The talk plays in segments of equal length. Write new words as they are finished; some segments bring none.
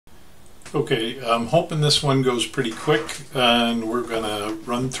Okay, I'm hoping this one goes pretty quick, and we're gonna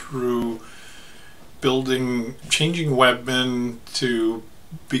run through changing Webmin to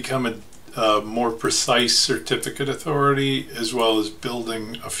become a more precise certificate authority, as well as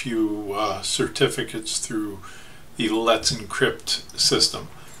building a few certificates through the Let's Encrypt system.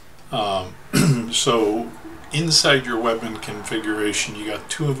 So inside your Webmin configuration, you got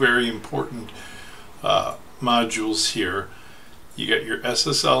two very important modules here. You got your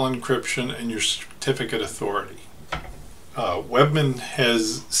SSL encryption and your certificate authority. Webmin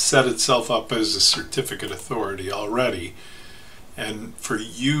has set itself up as a certificate authority already, and for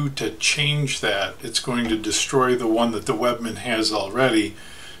you to change that, it's going to destroy the one that the Webmin has already.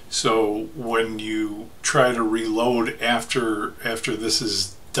 So when you try to reload after this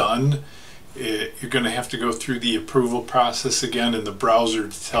is done, you're going to have to go through the approval process again in the browser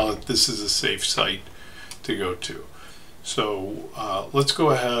to tell it this is a safe site to go to. So let's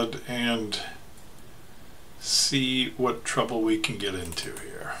go ahead and see what trouble we can get into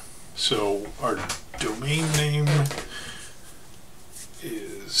here. So our domain name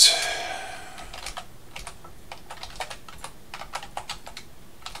is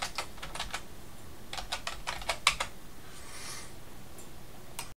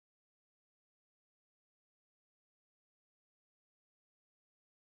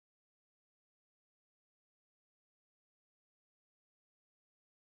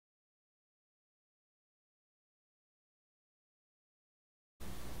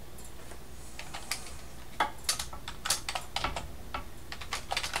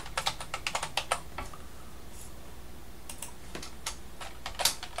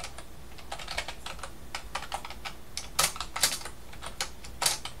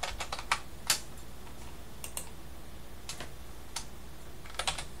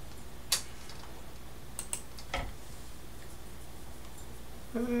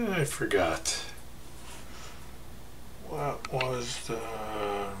I forgot. What was the...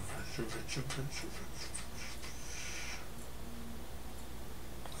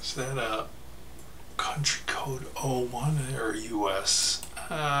 Is that a country code 01 or US?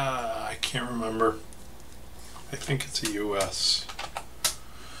 I can't remember. I think it's a US.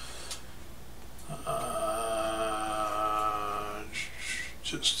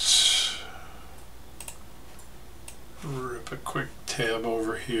 Just rip a quick tab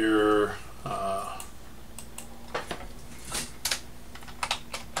over here.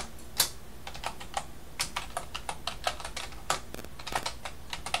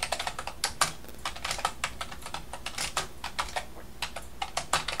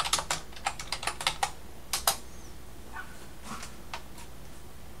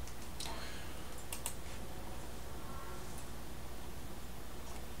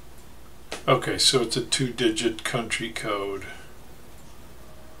 Okay, so it's a 2-digit country code.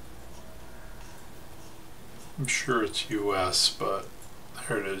 I'm sure it's US, but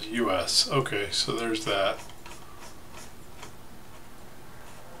there it is, US. Okay, so there's that.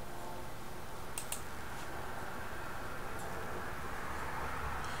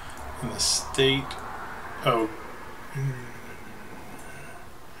 And the state, oh.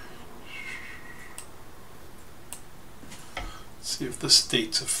 See if the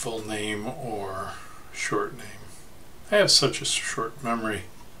state's a full name or short name. I have such a short memory.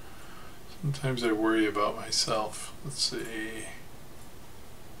 Sometimes I worry about myself. Let's see.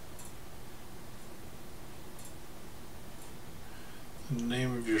 The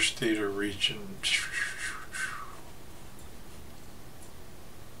name of your state or region.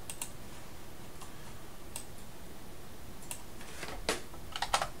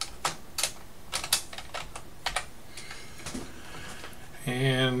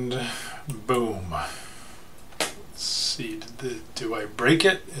 And boom. Let's see, do I break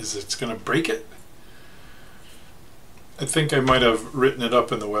it? Is it going to break it? I think I might have written it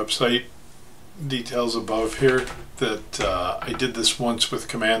up in the website details above here that I did this once with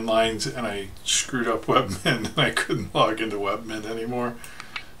command lines and I screwed up Webmin and I couldn't log into Webmin anymore.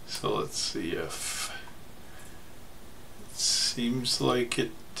 So let's see if it seems like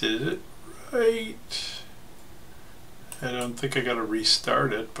it did it right. I don't think I got to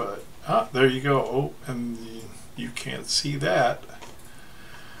restart it, but there you go. Oh, and you can't see that.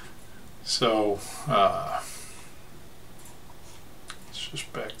 So let's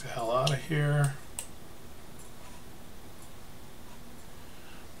just back the hell out of here.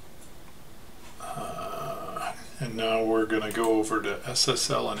 And now we're going to go over to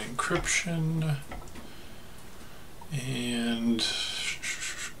SSL and encryption and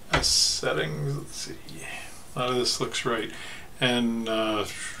settings. Let's see. A lot of this looks right, and I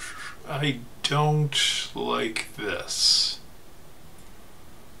don't like this.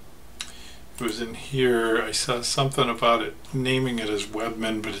 It was in here. I saw something about it naming it as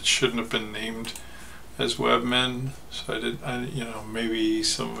Webmin, but it shouldn't have been named as Webmin. So you know, maybe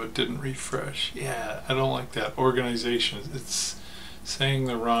some of it didn't refresh. Yeah, I don't like that. Organization, it's saying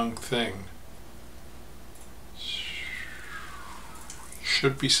the wrong thing.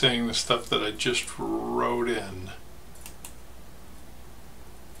 Should be saying the stuff that I just wrote in.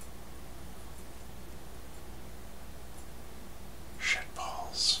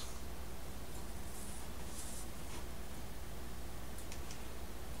 Shitballs.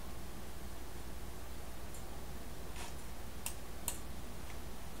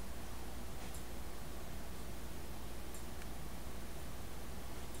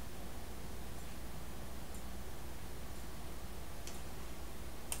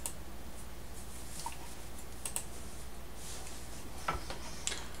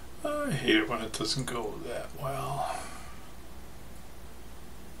 I hate it when it doesn't go that well.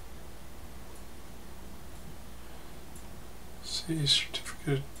 See,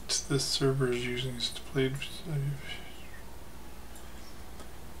 certificate this server is using is displayed.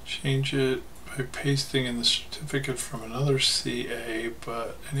 Change it by pasting in the certificate from another CA,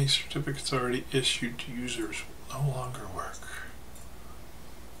 but any certificates already issued to users will no longer work.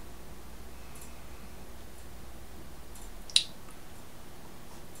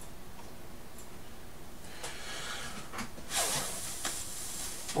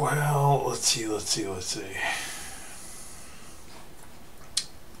 Well, let's see.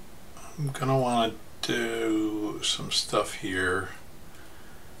 I'm gonna want to do some stuff here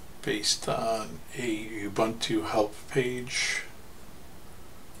based on a Ubuntu help page.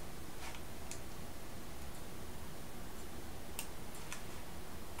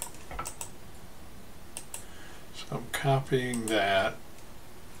 So I'm copying that.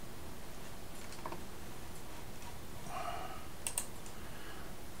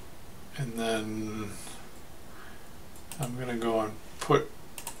 And then I'm going to go and put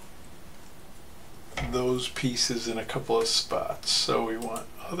those pieces in a couple of spots. So we want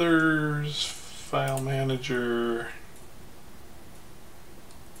others, file manager,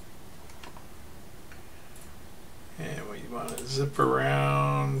 and we want to zip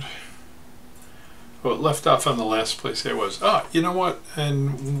around. Oh, it left off on the last place I was. Ah, you know what?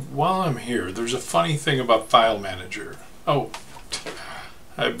 And while I'm here, there's a funny thing about file manager. Oh,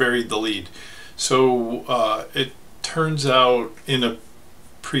 I buried the lead. So it turns out in a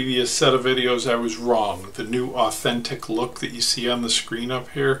previous set of videos I was wrong. The new authentic look that you see on the screen up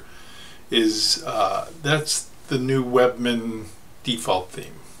here is that's the new Webmin default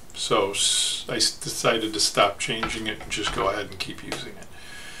theme. So I decided to stop changing it and just go ahead and keep using it.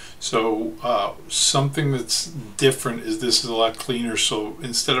 So something that's different is this is a lot cleaner. So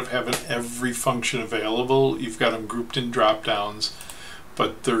instead of having every function available, you've got them grouped in drop downs.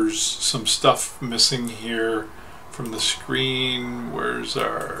 But there's some stuff missing here from the screen. Where's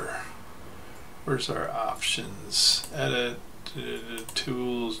our options? Edit,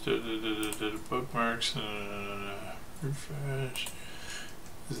 tools, bookmarks, refresh.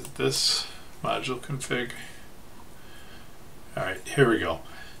 Is it this? Module config. All right, here we go.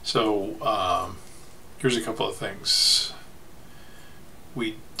 So here's a couple of things.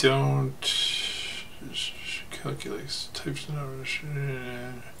 We don't calculate types of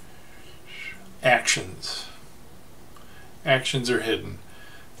actions. Actions are hidden.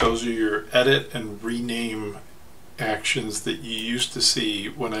 Those are your edit and rename actions that you used to see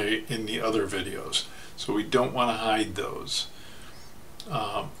when in the other videos. So we don't want to hide those.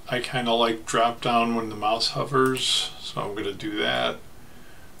 I kind of like drop down when the mouse hovers, so I'm going to do that.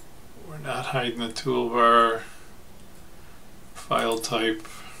 We're not hiding the toolbar. File type,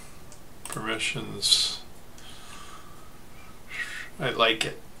 permissions. I like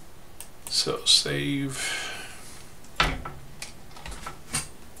it. So save.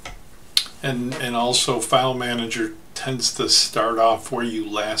 And also file manager tends to start off where you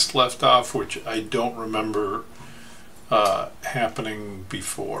last left off, which I don't remember happening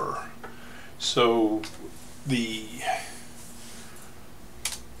before. So the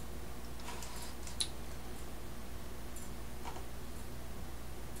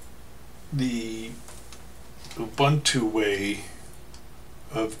Ubuntu way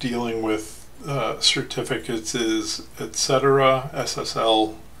of dealing with certificates is etc.,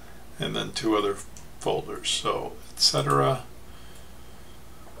 SSL, and then two other folders. So etc.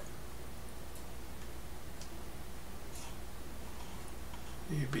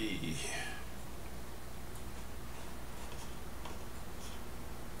 maybe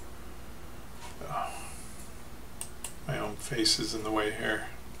my own face is in the way here.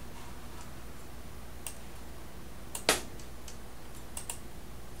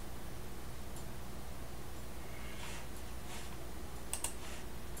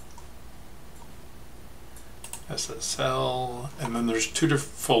 SSL, and then there's two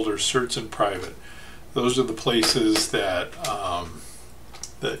different folders, certs and private. Those are the places that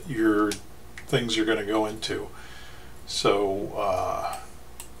that your things are going to go into. So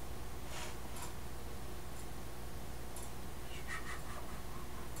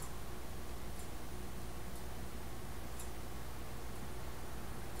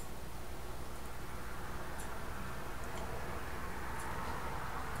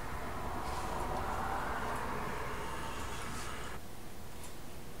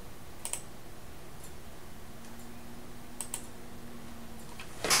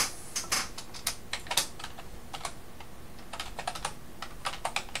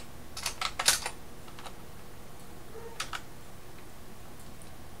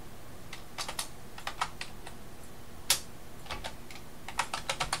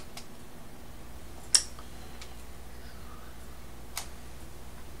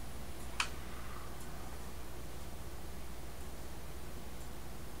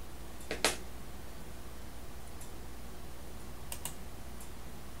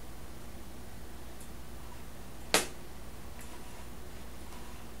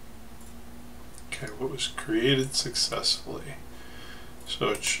okay, what was created successfully? So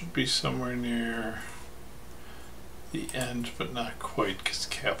it should be somewhere near the end, but not quite, because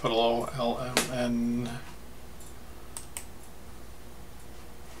capital LMN.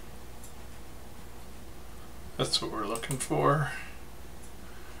 That's what we're looking for.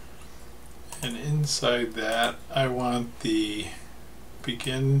 And inside that, I want the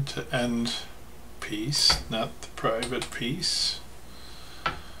begin to end piece, not the private piece.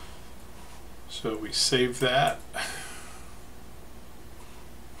 So we save that.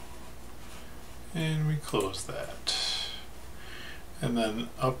 And we close that. And then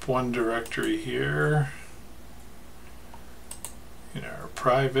up one directory here, in our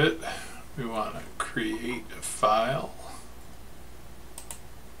private, we want to create a file.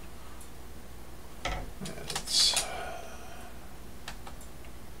 It's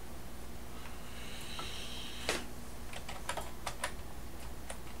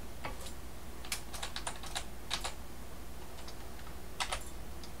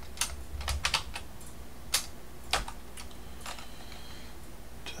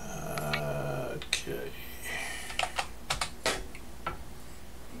okay.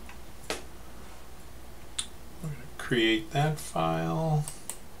 We're going to create that file.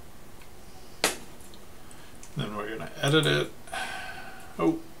 Then we're going to edit it.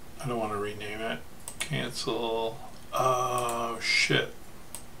 Oh, I don't want to rename it. Cancel. Oh, shit.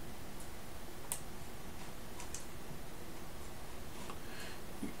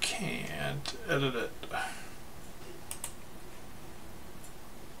 You can't edit it.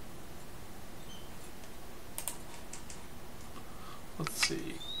 Let's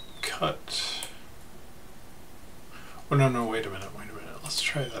see. Cut. Oh, no, wait a minute. Let's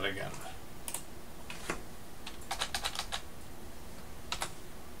try that again.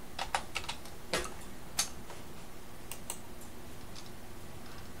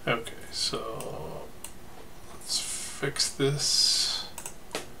 Okay, so let's fix this.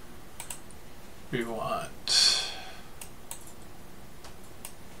 We want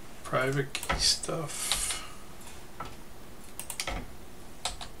private key stuff.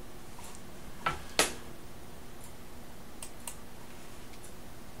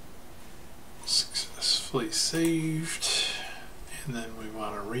 Successfully saved. And then we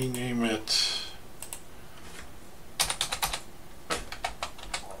want to rename it.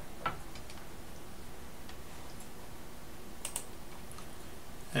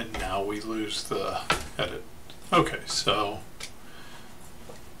 And now we lose the edit. Okay, so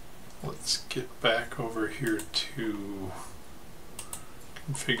let's get back over here to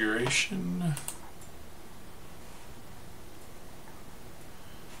configuration.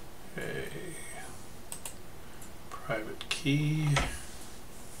 Okay, private key.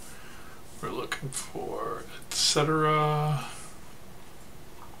 We're looking for etc.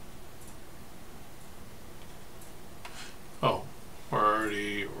 Oh, we're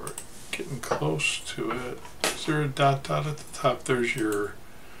getting close to it. Is there a dot at the top? There's your,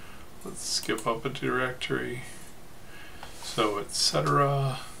 let's skip up a directory. So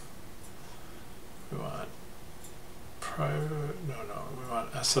etc. We want private, no, we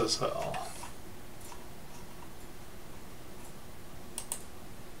want SSL.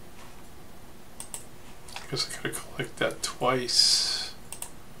 I guess I gotta collect that twice.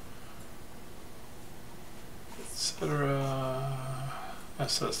 Etc.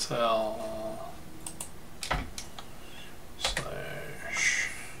 SSL slash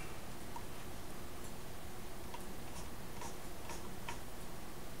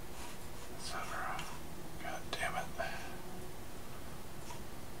etc. God damn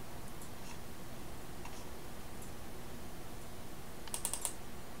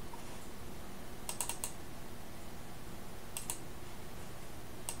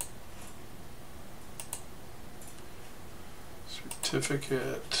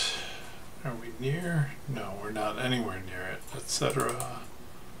certificate. Are we near? No, we're not anywhere near it, etc.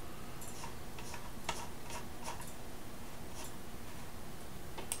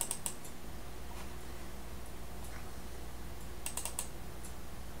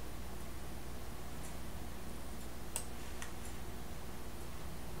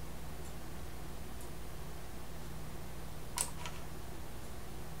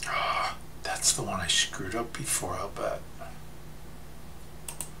 That's the one I screwed up before, I'll bet.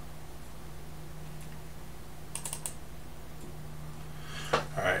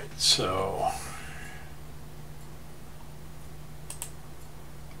 Alright, so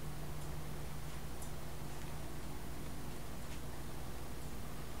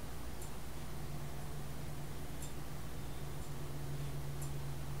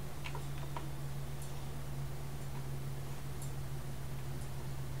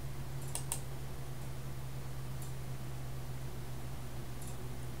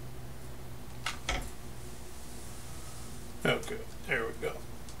okay, there we go.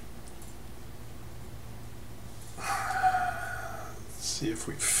 Let's see if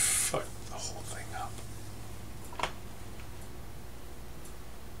we fucked the whole thing up.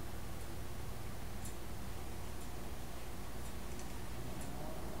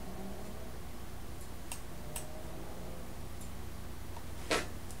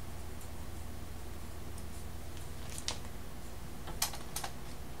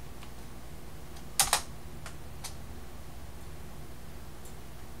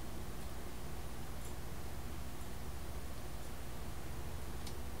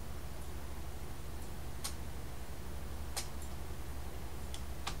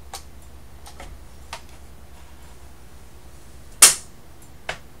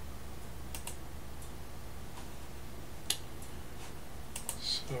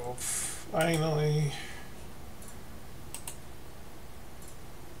 So finally,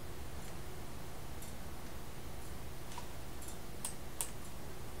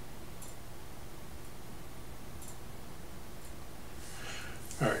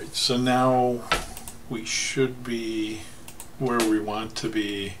 all right, so now we should be where we want to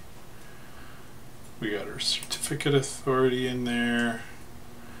be. We got our certificate authority in there.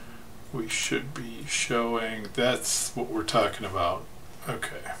 We should be showing, that's what we're talking about.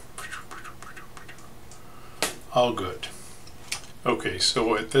 Okay, all good. Okay,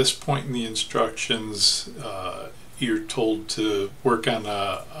 so at this point in the instructions, you're told to work on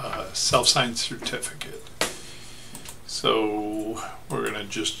a self-signed certificate. So we're going to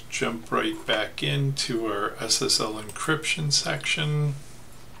just jump right back into our SSL encryption section,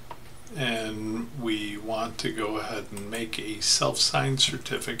 and we want to go ahead and make a self-signed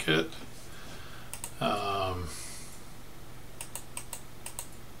certificate.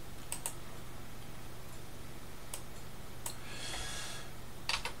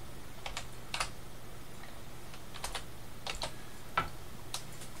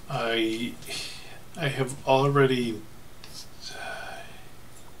 I have already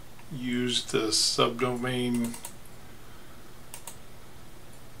used the subdomain,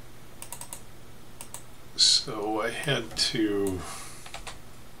 so I had to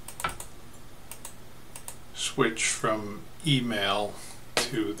switch from email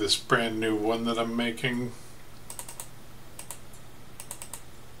to this brand new one that I'm making.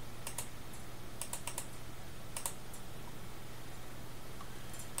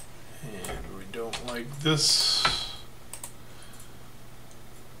 And we don't like this.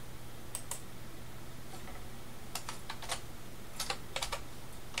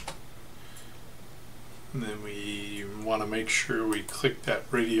 And then we want to make sure we click that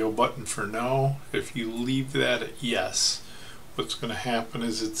radio button for no. If you leave that at yes, what's going to happen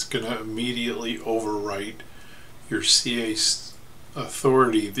is it's going to immediately overwrite your CA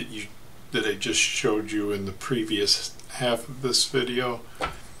authority that I just showed you in the previous half of this video.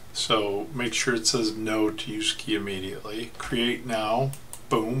 So make sure it says no to use key immediately. Create now.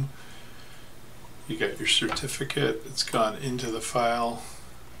 Boom. You got your certificate. It's gone into the file.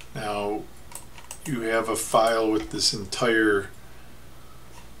 Now you have a file with this entire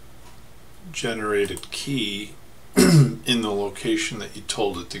generated key in the location that you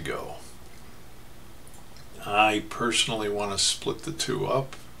told it to go. I personally want to split the two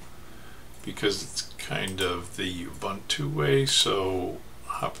up because it's kind of the Ubuntu way, so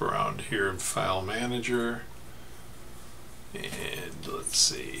hop around here in File Manager and let's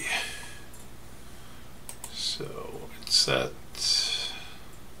see. So it's set.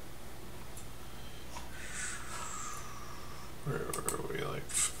 Where are we? Like,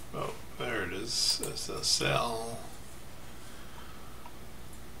 oh, there it is. SSL.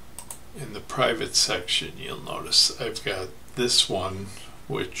 In the private section, you'll notice I've got this one,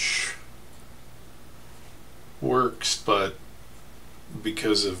 which works, but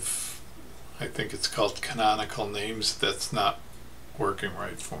because of, I think it's called canonical names, that's not working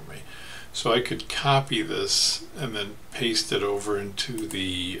right for me. So I could copy this and then paste it over into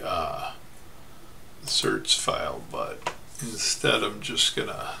the certs file, but instead I'm just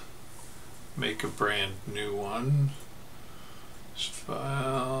gonna make a brand new one.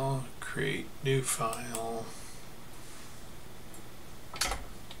 File, create new file.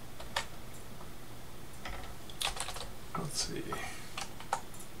 Let's see.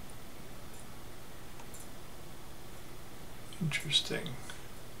 Interesting.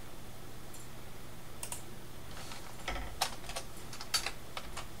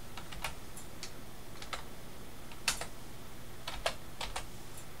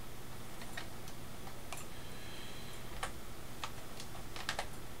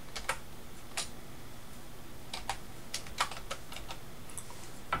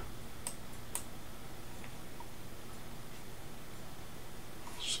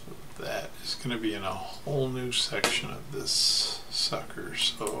 Going to be in a whole new section of this sucker,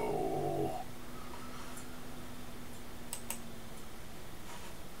 so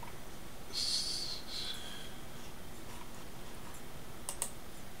I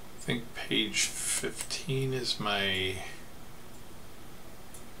think page 15 is my,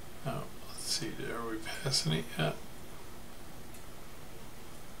 oh, let's see, are we passing it yet?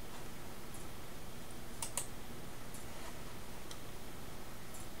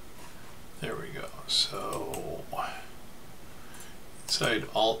 There we go. So inside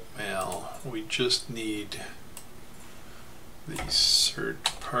alt mail, we just need the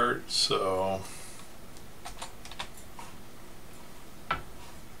cert part. So I'm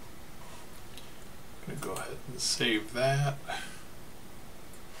going to go ahead and save that.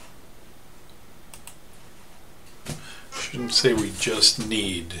 Shouldn't say we just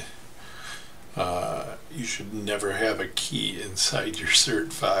need. You should never have a key inside your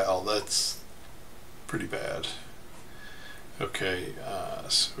cert file. That's pretty bad. Okay,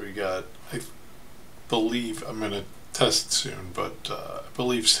 so we got, I believe, I'm going to test soon, but I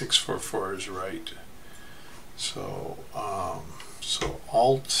believe 644 is right. So, so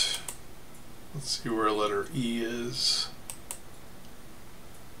Alt, let's see where letter E is.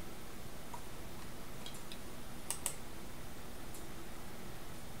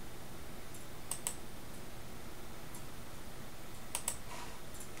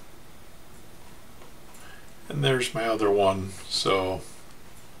 And there's my other one, so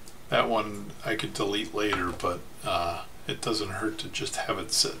that one I could delete later, but it doesn't hurt to just have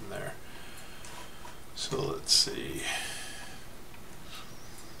it sitting there. So let's see.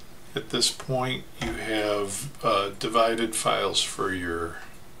 At this point you have divided files for your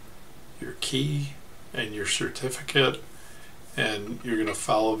key and your certificate, and you're going to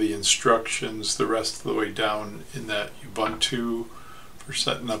follow the instructions the rest of the way down in that Ubuntu for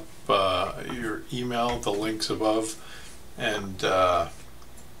setting up your email, the links above, and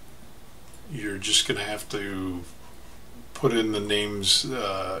you're just going to have to put in the names,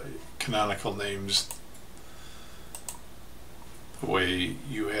 canonical names, the way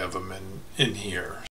you have them in here.